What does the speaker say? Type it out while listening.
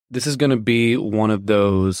This is going to be one of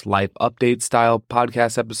those life update style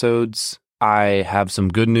podcast episodes. I have some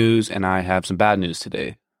good news and I have some bad news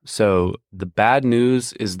today. So the bad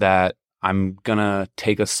news is that I'm going to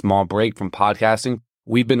take a small break from podcasting.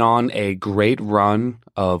 We've been on a great run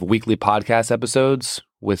of weekly podcast episodes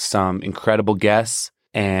with some incredible guests,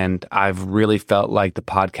 and I've really felt like the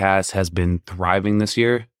podcast has been thriving this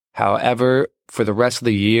year. However, for the rest of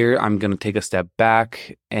the year, I'm going to take a step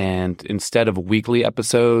back, and instead of weekly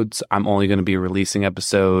episodes, I'm only going to be releasing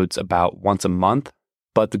episodes about once a month.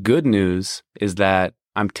 But the good news is that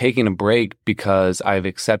I'm taking a break because I've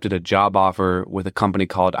accepted a job offer with a company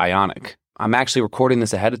called Ionic. I'm actually recording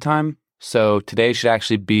this ahead of time, so today should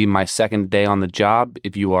actually be my second day on the job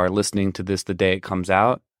if you are listening to this the day it comes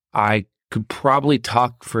out. I could probably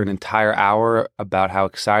talk for an entire hour about how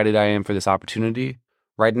excited I am for this opportunity.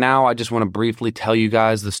 Right now, I just want to briefly tell you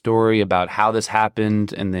guys the story about how this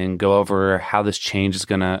happened and then go over how this change is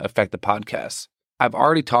going to affect the podcast. I've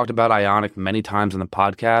already talked about Ionic many times on the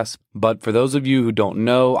podcast, but for those of you who don't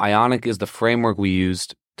know, Ionic is the framework we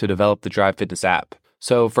used to develop the Drive Fitness app.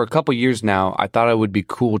 So for a couple years now, I thought it would be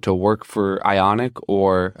cool to work for Ionic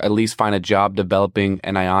or at least find a job developing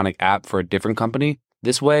an Ionic app for a different company.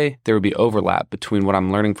 This way, there would be overlap between what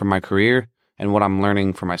I'm learning from my career and what I'm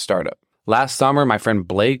learning from my startup. Last summer, my friend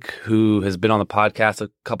Blake, who has been on the podcast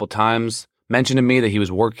a couple times, mentioned to me that he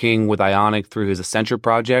was working with Ionic through his Accenture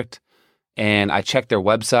project. And I checked their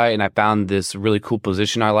website and I found this really cool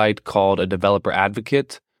position I liked called a developer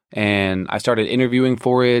advocate. And I started interviewing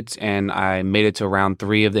for it and I made it to round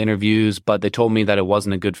 3 of the interviews, but they told me that it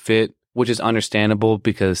wasn't a good fit, which is understandable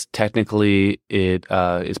because technically it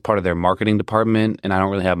is part of their marketing department and I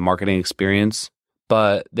don't really have marketing experience.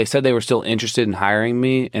 But they said they were still interested in hiring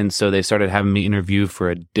me, and so they started having me interview for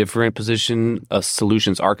a different position, a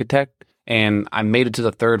solutions architect. And I made it to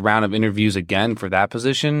the 3rd round of interviews again for that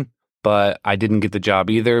position, but I didn't get the job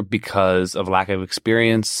either because of lack of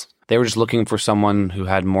experience. They were just looking for someone who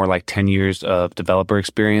had more like 10 years of developer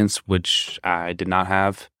experience, which I did not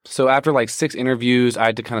have. So after like 6 interviews, I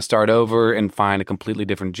had to kind of start over and find a completely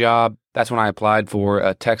different job. That's when I applied for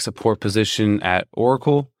a tech support position at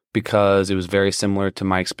Oracle, because it was very similar to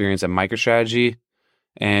my experience at MicroStrategy.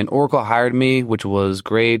 And Oracle hired me, which was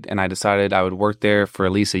great. And I decided I would work there for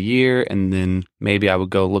at least a year. And then maybe I would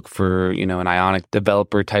go look for, an Ionic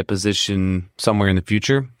developer type position somewhere in the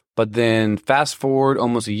future. But then fast forward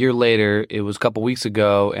almost a year later, it was a couple weeks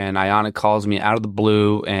ago, and Ionic calls me out of the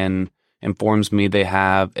blue and informs me they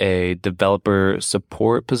have a developer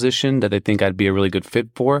support position that they think I'd be a really good fit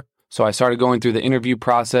for. So I started going through the interview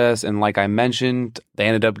process, and like I mentioned, they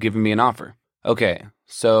ended up giving me an offer. Okay,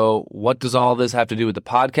 so what does all this have to do with the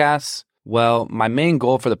podcast? Well, my main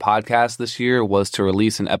goal for the podcast this year was to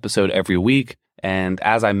release an episode every week. And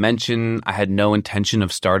as I mentioned, I had no intention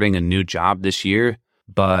of starting a new job this year.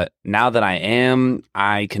 But now that I am,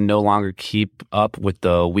 I can no longer keep up with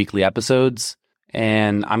the weekly episodes.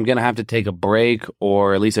 And I'm going to have to take a break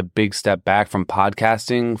or at least a big step back from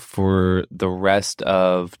podcasting for the rest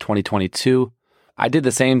of 2022. I did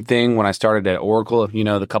the same thing when I started at Oracle,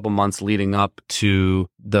 the couple months leading up to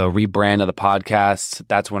the rebrand of the podcast.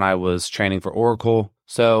 That's when I was training for Oracle.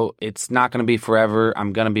 So it's not going to be forever.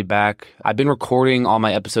 I'm going to be back. I've been recording all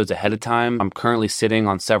my episodes ahead of time. I'm currently sitting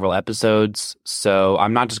on several episodes, so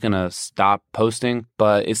I'm not just going to stop posting,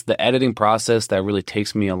 but it's the editing process that really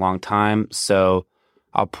takes me a long time. So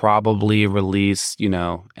I'll probably release,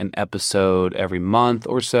 an episode every month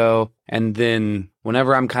or so. And then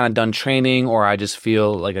whenever I'm kind of done training or I just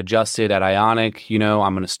feel like adjusted at Ionic, I'm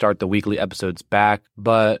going to start the weekly episodes back.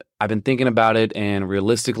 But I've been thinking about it, and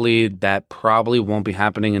realistically, that probably won't be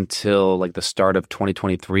happening until like the start of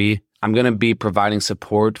 2023. I'm going to be providing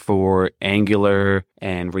support for Angular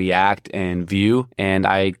and React and Vue, and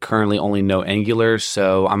I currently only know Angular,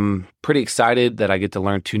 so I'm pretty excited that I get to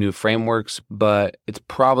learn 2 new frameworks, but it's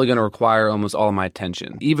probably going to require almost all of my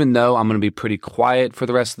attention. Even though I'm going to be pretty quiet for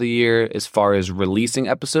the rest of the year as far as releasing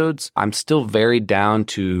episodes, I'm still very down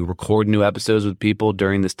to record new episodes with people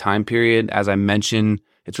during this time period. As I mentioned,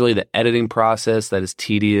 it's really the editing process that is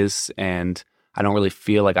tedious and I don't really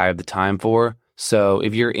feel like I have the time for. So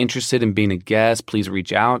if you're interested in being a guest, please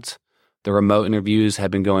reach out. The remote interviews have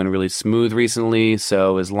been going really smooth recently.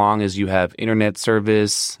 So as long as you have internet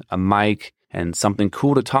service, a mic, and something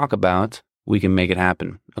cool to talk about, we can make it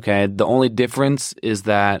happen. Okay. The only difference is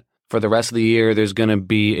that for the rest of the year, there's going to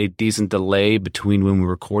be a decent delay between when we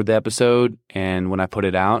record the episode and when I put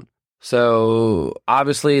it out. So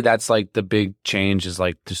obviously that's like the big change is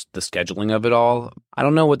like just the scheduling of it all. I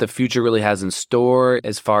don't know what the future really has in store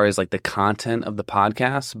as far as like the content of the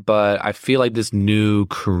podcast, but I feel like this new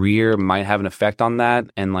career might have an effect on that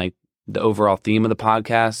and like the overall theme of the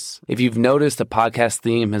podcast. If you've noticed, the podcast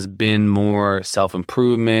theme has been more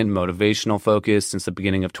self-improvement, motivational focused since the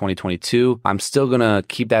beginning of 2022. I'm still going to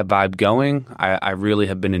keep that vibe going. I really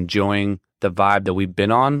have been enjoying the vibe that we've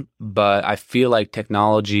been on, but I feel like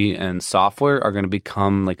technology and software are going to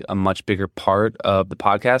become like a much bigger part of the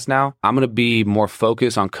podcast now. I'm going to be more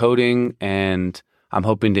focused on coding, and I'm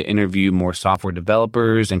hoping to interview more software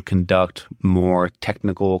developers and conduct more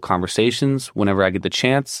technical conversations whenever I get the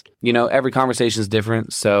chance. You know, every conversation is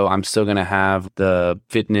different, so I'm still going to have the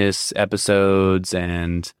fitness episodes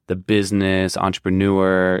and the business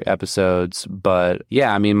entrepreneur episodes. But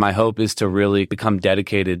yeah, I mean, my hope is to really become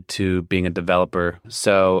dedicated to being a developer.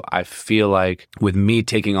 So I feel like with me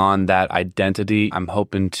taking on that identity, I'm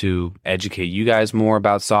hoping to educate you guys more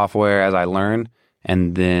about software as I learn,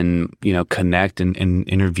 and then, you know, connect and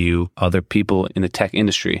interview other people in the tech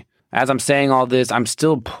industry. As I'm saying all this, I'm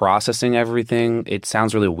still processing everything. It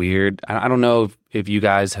sounds really weird. I don't know if you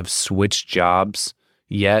guys have switched jobs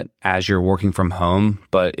yet as you're working from home,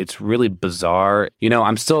 but it's really bizarre. You know,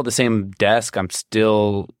 I'm still at the same desk. I'm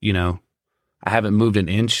still, you know, I haven't moved an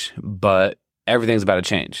inch, but everything's about to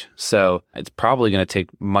change. So it's probably going to take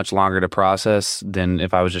much longer to process than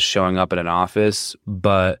if I was just showing up at an office.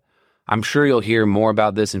 But I'm sure you'll hear more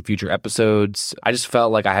about this in future episodes. I just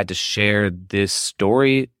felt like I had to share this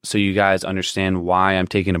story so you guys understand why I'm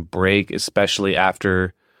taking a break, especially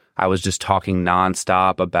after I was just talking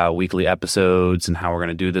nonstop about weekly episodes and how we're going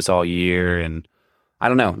to do this all year. And I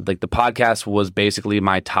don't know, like the podcast was basically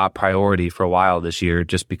my top priority for a while this year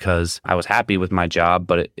just because I was happy with my job,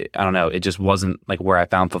 but I don't know, it just wasn't like where I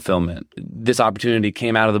found fulfillment. This opportunity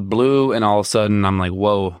came out of the blue and all of a sudden I'm like,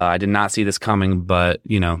 whoa, I did not see this coming, but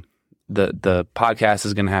you know, the podcast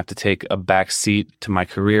is going to have to take a back seat to my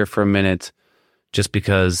career for a minute just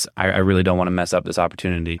because I really don't want to mess up this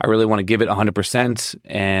opportunity. I really want to give it 100%.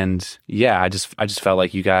 And yeah, I just felt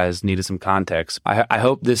like you guys needed some context. I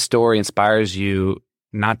hope this story inspires you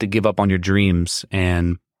not to give up on your dreams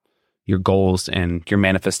and your goals and your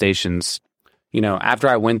manifestations. You know, after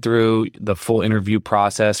I went through the full interview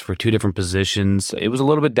process for 2 different positions, it was a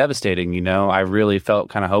little bit devastating. You know, I really felt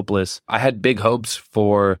kind of hopeless. I had big hopes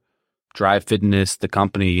for Drive Fitness, the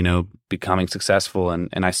company, you know, becoming successful, and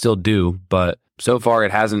I still do, but so far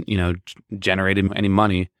it hasn't, you know, generated any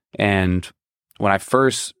money. And when I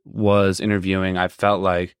first was interviewing, I felt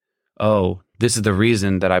like, oh, this is the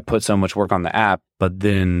reason that I put so much work on the app. But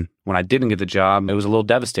then when I didn't get the job, it was a little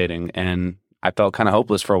devastating and I felt kind of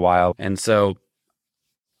hopeless for a while. And so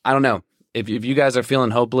I don't know. If you guys are feeling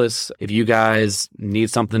hopeless, if you guys need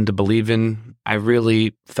something to believe in, I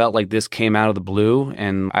really felt like this came out of the blue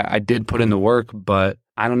and I did put in the work, but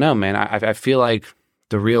I don't know, man. I feel like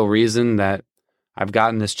the real reason that I've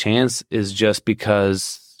gotten this chance is just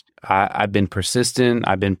because I've been persistent,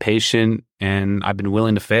 I've been patient, and I've been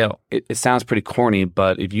willing to fail. It sounds pretty corny,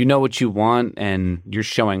 but if you know what you want and you're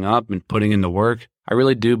showing up and putting in the work, I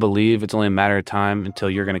really do believe it's only a matter of time until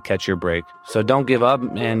you're going to catch your break. So don't give up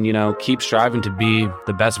and, you know, keep striving to be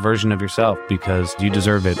the best version of yourself because you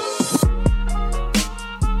deserve it.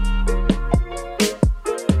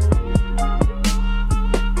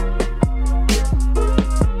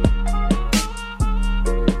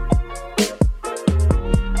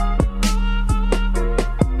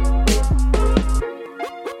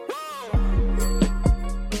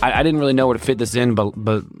 I didn't really know where to fit this in,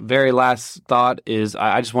 but very last thought is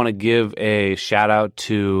I just want to give a shout out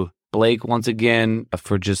to Blake once again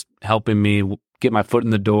for just helping me get my foot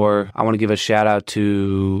in the door. I want to give a shout out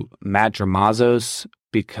to Matt Dramazos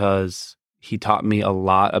because he taught me a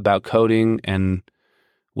lot about coding, and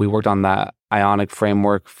we worked on that Ionic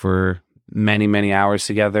framework for many, many hours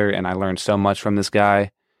together, and I learned so much from this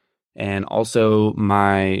guy. And also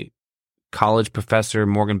my college professor,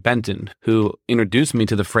 Morgan Benton, who introduced me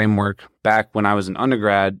to the framework back when I was an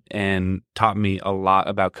undergrad and taught me a lot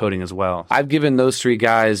about coding as well. I've given those 3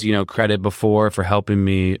 guys, you know, credit before for helping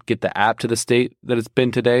me get the app to the state that it's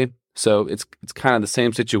been today. So it's kind of the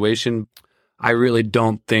same situation. I really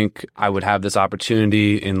don't think I would have this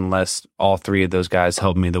opportunity unless all 3 of those guys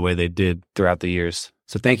helped me the way they did throughout the years.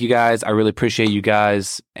 So thank you guys. I really appreciate you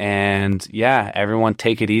guys. And yeah, everyone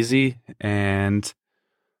take it easy. And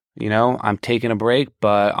you know, I'm taking a break,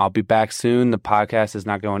 but I'll be back soon. The podcast is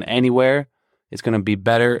not going anywhere. It's going to be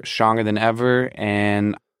better, stronger than ever.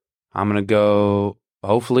 And I'm going to go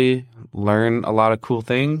hopefully learn a lot of cool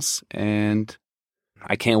things. And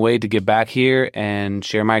I can't wait to get back here and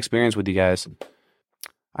share my experience with you guys.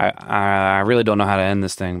 I really don't know how to end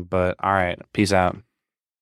this thing, but all right. Peace out.